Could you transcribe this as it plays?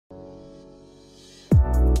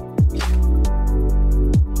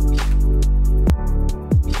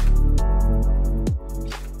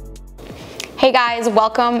Hey guys,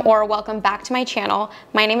 welcome back to my channel.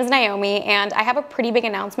 My name is Naomi and I have a pretty big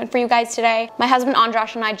announcement for you guys today. My husband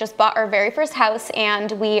Andras and I just bought our very first house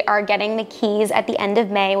and we are getting the keys at the end of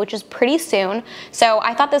May, which is pretty soon. So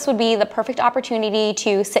I thought this would be the perfect opportunity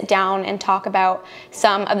to sit down and talk about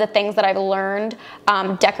some of the things that I've learned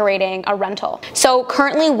decorating a rental. So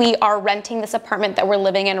currently we are renting this apartment that we're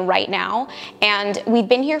living in right now, and we've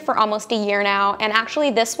been here for almost a year now, and actually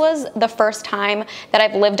this was the first time that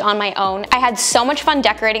I've lived on my own. I had so much fun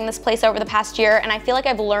decorating this place over the past year, and I feel like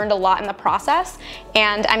I've learned a lot in the process,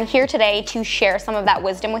 and I'm here today to share some of that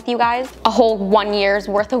wisdom with you guys, a whole 1 year's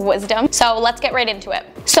worth of wisdom. So let's get right into it.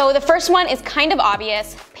 So the first one is kind of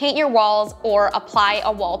obvious: paint your walls or apply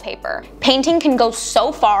a wallpaper. Painting can go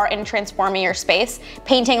so far in transforming your space,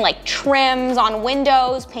 painting like trims on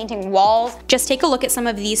windows, painting walls. Just take a look at some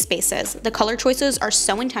of these spaces. The color choices are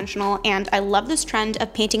so intentional, and I love this trend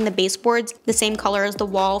of painting the baseboards the same color as the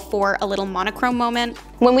wall for a little monochrome moment.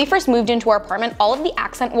 When we first moved into our apartment, all of the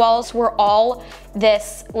accent walls were all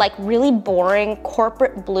this like really boring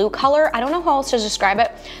corporate blue color. I don't know how else to describe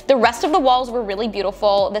it. The rest of the walls were really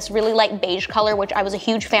beautiful, this really light beige color, which I was a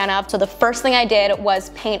huge fan of. So the first thing I did was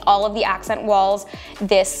paint all of the accent walls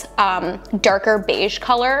this darker beige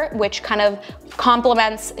color, which kind of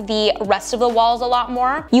complements the rest of the walls a lot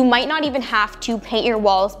more. You might not even have to paint your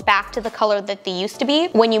walls back to the color that they used to be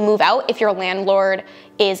when you move out if your landlord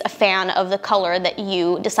is a fan of the color that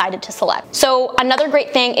you decided to select. So another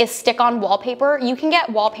great thing is stick-on wallpaper. You can get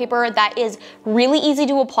wallpaper that is really easy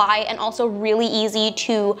to apply and also really easy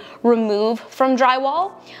to remove from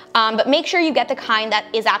drywall. But make sure you get the kind that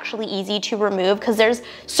is actually easy to remove, because there's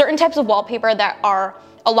certain types of wallpaper that are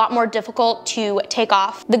a lot more difficult to take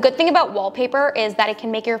off. The good thing about wallpaper is that it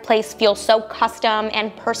can make your place feel so custom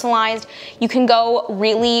and personalized. You can go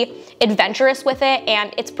really adventurous with it,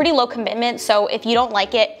 and it's pretty low commitment. So if you don't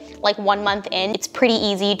like it like 1 month in, it's pretty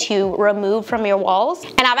easy to remove from your walls.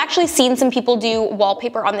 And I've actually seen some people do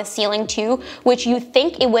wallpaper on the ceiling too, which you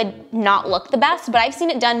think it would not look the best, but I've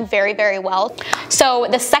seen it done very, very well. So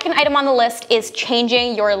the second item on the list is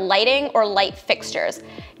changing your lighting or light fixtures.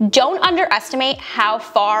 Don't underestimate how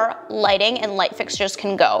far lighting and light fixtures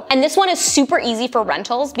can go. And this one is super easy for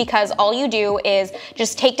rentals, because all you do is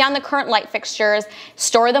just take down the current light fixtures,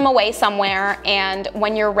 store them away somewhere, and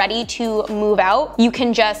when you're ready to move out, you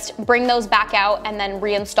can just bring those back out and then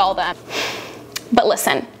reinstall them. But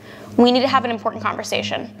listen, we need to have an important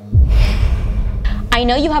conversation. I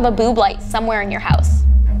know you have a boob light somewhere in your house.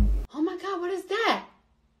 Oh my God, what is that?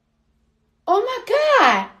 Oh my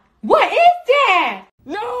God, what is that?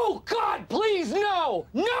 No! God, please, no!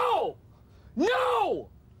 No! No!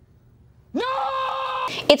 No!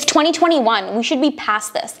 It's 2021. We should be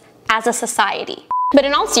past this as a society. But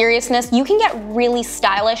in all seriousness, you can get really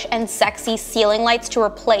stylish and sexy ceiling lights to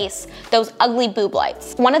replace those ugly boob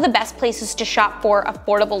lights. One of the best places to shop for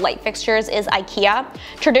affordable light fixtures is IKEA.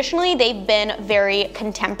 Traditionally, they've been very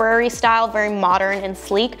contemporary style, very modern and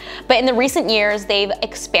sleek, but in the recent years, they've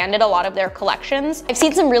expanded a lot of their collections. I've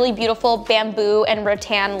seen some really beautiful bamboo and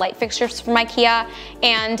rattan light fixtures from IKEA,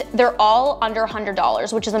 and they're all under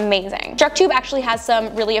 $100, which is amazing. StrucTube actually has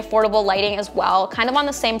some really affordable lighting as well, kind of on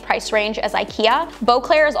the same price range as IKEA.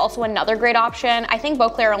 Beauclair is also another great option. I think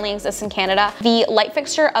Beauclair only exists in Canada. The light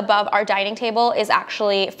fixture above our dining table is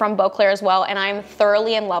actually from Beauclair as well, and I'm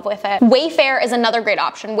thoroughly in love with it. Wayfair is another great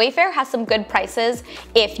option. Wayfair has some good prices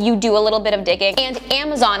if you do a little bit of digging, and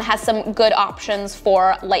Amazon has some good options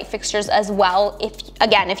for light fixtures as well,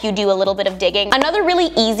 if you do a little bit of digging. Another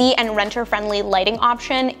really easy and renter-friendly lighting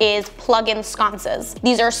option is plug-in sconces.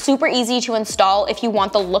 These are super easy to install if you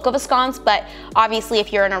want the look of a sconce, but obviously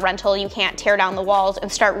if you're in a rental, you can't tear down the walls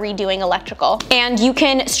and start redoing electrical. And you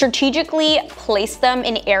can strategically place them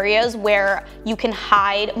in areas where you can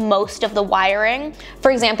hide most of the wiring.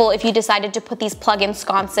 For example, if you decided to put these plug-in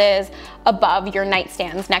sconces above your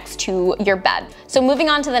nightstands next to your bed. So moving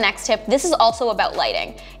on to the next tip, this is also about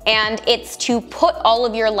lighting, and it's to put all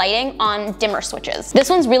of your lighting on dimmer switches.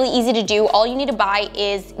 This one's really easy to do. All you need to buy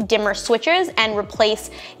is dimmer switches and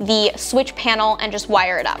replace the switch panel and just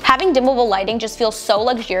wire it up. Having dimmable lighting just feels so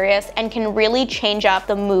luxurious and can really change up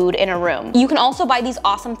the mood in a room. You can also buy these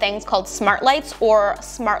awesome things called smart lights or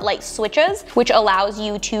smart light switches, which allows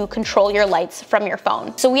you to control your lights from your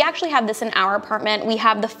phone. So we actually have this in our apartment. We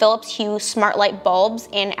have the Philips Hue smart light bulbs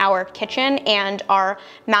in our kitchen and our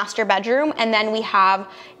master bedroom, and then we have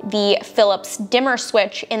the Philips dimmer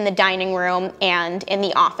switch in the dining room and in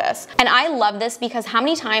the office. And I love this because how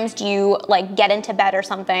many times do you like get into bed or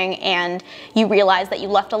something and you realize that you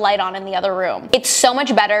left a light on in the other room? It's so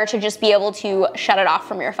much better to just be able to shut it off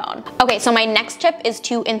from your phone. Okay, so my next tip is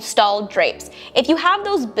to install drapes. If you have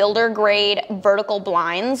those builder grade vertical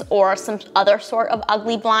blinds or some other sort of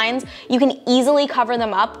ugly blinds, you can easily cover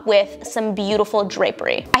them up with some beautiful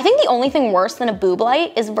drapery. I think the only thing worse than a boob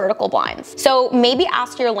light is vertical blinds. So maybe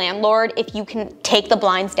ask your landlord if you can take the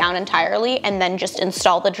blinds down entirely and then just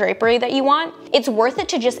install the drapery that you want. It's worth it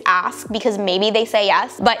to just ask because maybe they say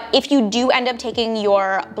yes, but if you do end up taking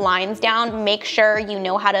your blinds down, make sure you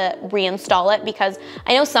know how to reinstall it, because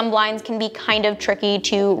I know some blinds can be kind of tricky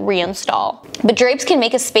to reinstall. But drapes can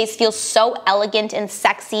make a space feel so elegant and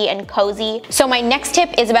sexy and cozy. So my next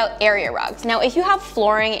tip is about area rugs. Now, if you have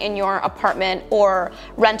flooring in your apartment or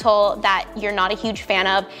rental that you're not a huge fan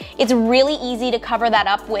of, it's really easy to cover that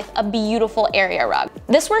up with a beautiful area rug.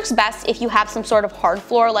 This works best if you have some sort of hard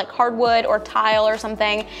floor like hardwood or tile or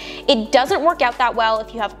something. It doesn't work out that well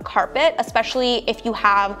if you have carpet, especially if you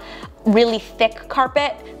have really thick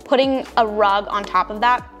carpet. Putting a rug on top of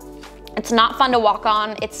that, it's not fun to walk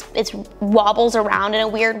on. It wobbles around in a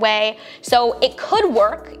weird way. So it could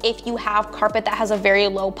work if you have carpet that has a very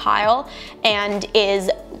low pile and is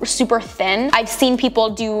super thin. I've seen people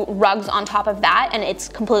do rugs on top of that and it's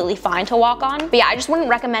completely fine to walk on. But yeah, I just wouldn't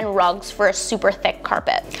recommend rugs for a super thick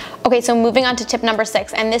carpet. Okay, so moving on to tip number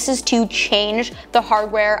 6, and this is to change the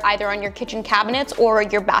hardware either on your kitchen cabinets or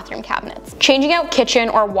your bathroom cabinets. Changing out kitchen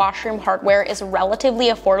or washroom hardware is relatively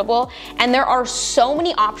affordable, and there are so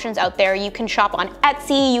many options out there. You can shop on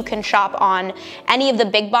Etsy, you can shop on any of the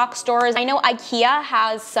big box stores. I know IKEA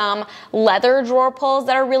has some leather drawer pulls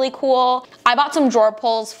that are really cool. I bought some drawer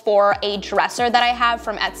pulls for a dresser that I have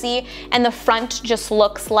from Etsy, and the front just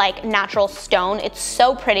looks like natural stone. It's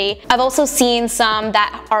so pretty. I've also seen some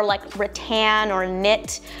that are like rattan or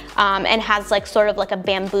knit and has like sort of like a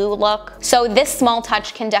bamboo look. So this small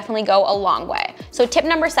touch can definitely go a long way. So tip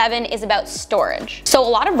number 7 is about storage. So a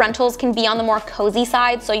lot of rentals can be on the more cozy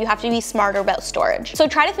side, so you have to be smarter about storage. So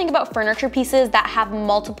try to think about furniture pieces that have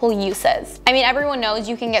multiple uses. I mean, everyone knows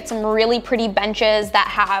you can get some really pretty benches that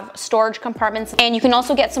have storage compartments, and you can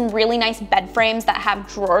also get some really nice bed frames that have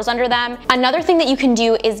drawers under them. Another thing that you can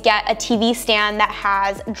do is get a TV stand that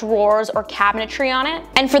has drawers or cabinetry on it.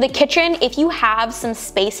 And for the kitchen, if you have some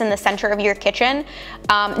space in the center of your kitchen,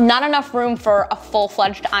 not enough room for a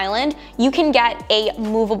full-fledged island, you can get a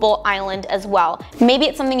movable island as well. Maybe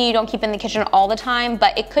it's something you don't keep in the kitchen all the time,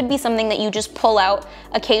 but it could be something that you just pull out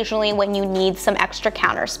occasionally when you need some extra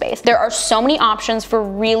counter space. There are so many options for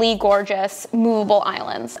really gorgeous movable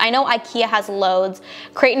islands. I know IKEA has loads.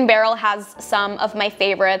 Crate and Barrel has some of my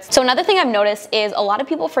favorites. So another thing I've noticed is a lot of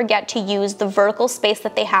people forget to use the vertical space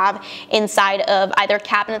that they have inside of either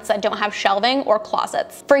cabinets that don't have shelving or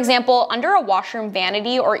closets. For example, under a washroom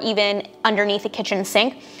vanity or even underneath a kitchen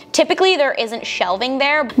sink, typically there isn't shelving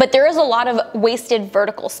there, but there is a lot of wasted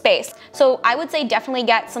vertical space. So I would say definitely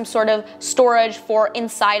get some sort of storage for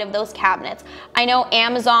inside of those cabinets. I know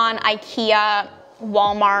Amazon, IKEA,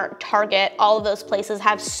 Walmart, Target, all of those places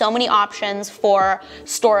have so many options for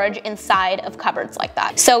storage inside of cupboards like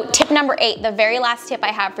that. So tip number 8, the very last tip I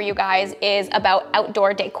have for you guys, is about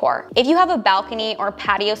outdoor decor. If you have a balcony or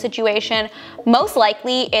patio situation, most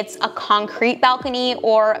likely it's a concrete balcony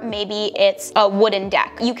or maybe it's a wooden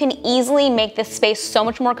deck. You can easily make this space so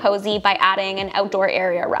much more cozy by adding an outdoor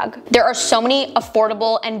area rug. There are so many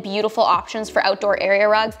affordable and beautiful options for outdoor area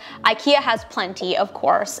rugs. IKEA has plenty, of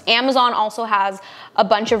course. Amazon also has a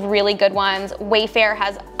bunch of really good ones. Wayfair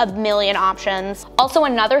has a million options. Also,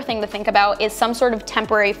 another thing to think about is some sort of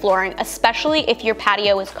temporary flooring, especially if your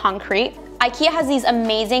patio is concrete. IKEA has these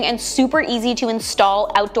amazing and super easy to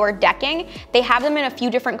install outdoor decking. They have them in a few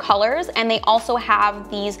different colors, and they also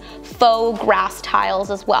have these faux grass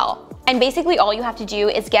tiles as well. And basically all you have to do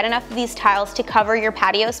is get enough of these tiles to cover your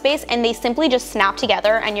patio space, and they simply just snap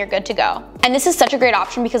together and you're good to go. And this is such a great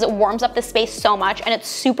option because it warms up the space so much, and it's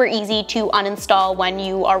super easy to uninstall when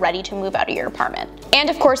you are ready to move out of your apartment. And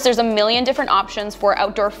of course, there's a million different options for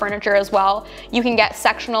outdoor furniture as well. You can get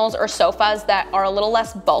sectionals or sofas that are a little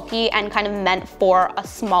less bulky and kind of meant for a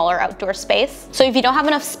smaller outdoor space. So if you don't have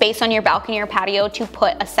enough space on your balcony or patio to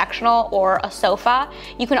put a sectional or a sofa,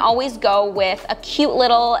 you can always go with a cute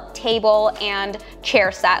little table and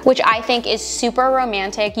chair set, which I think is super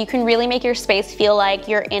romantic. You can really make your space feel like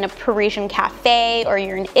you're in a Parisian cafe or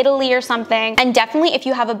you're in Italy or something. And definitely if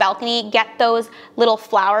you have a balcony, get those little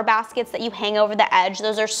flower baskets that you hang over the edge.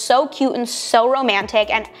 Those are so cute and so romantic,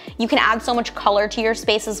 and you can add so much color to your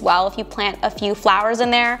space as well if you plant a few flowers in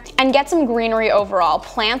there. And get some greenery overall.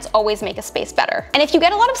 Plants always make a space better. And if you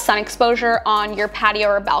get a lot of sun exposure on your patio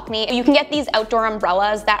or balcony, you can get these outdoor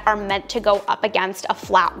umbrellas that are meant to go up against a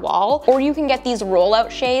flat wall. wall, or you can get these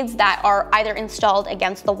rollout shades that are either installed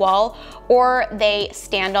against the wall or they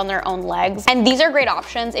stand on their own legs. And these are great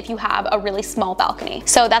options if you have a really small balcony.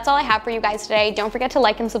 So that's all I have for you guys today. Don't forget to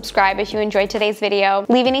like and subscribe if you enjoyed today's video.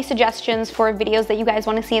 Leave any suggestions for videos that you guys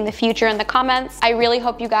want to see in the future in the comments. I really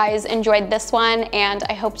hope you guys enjoyed this one, and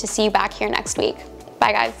I hope to see you back here next week.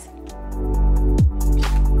 Bye guys.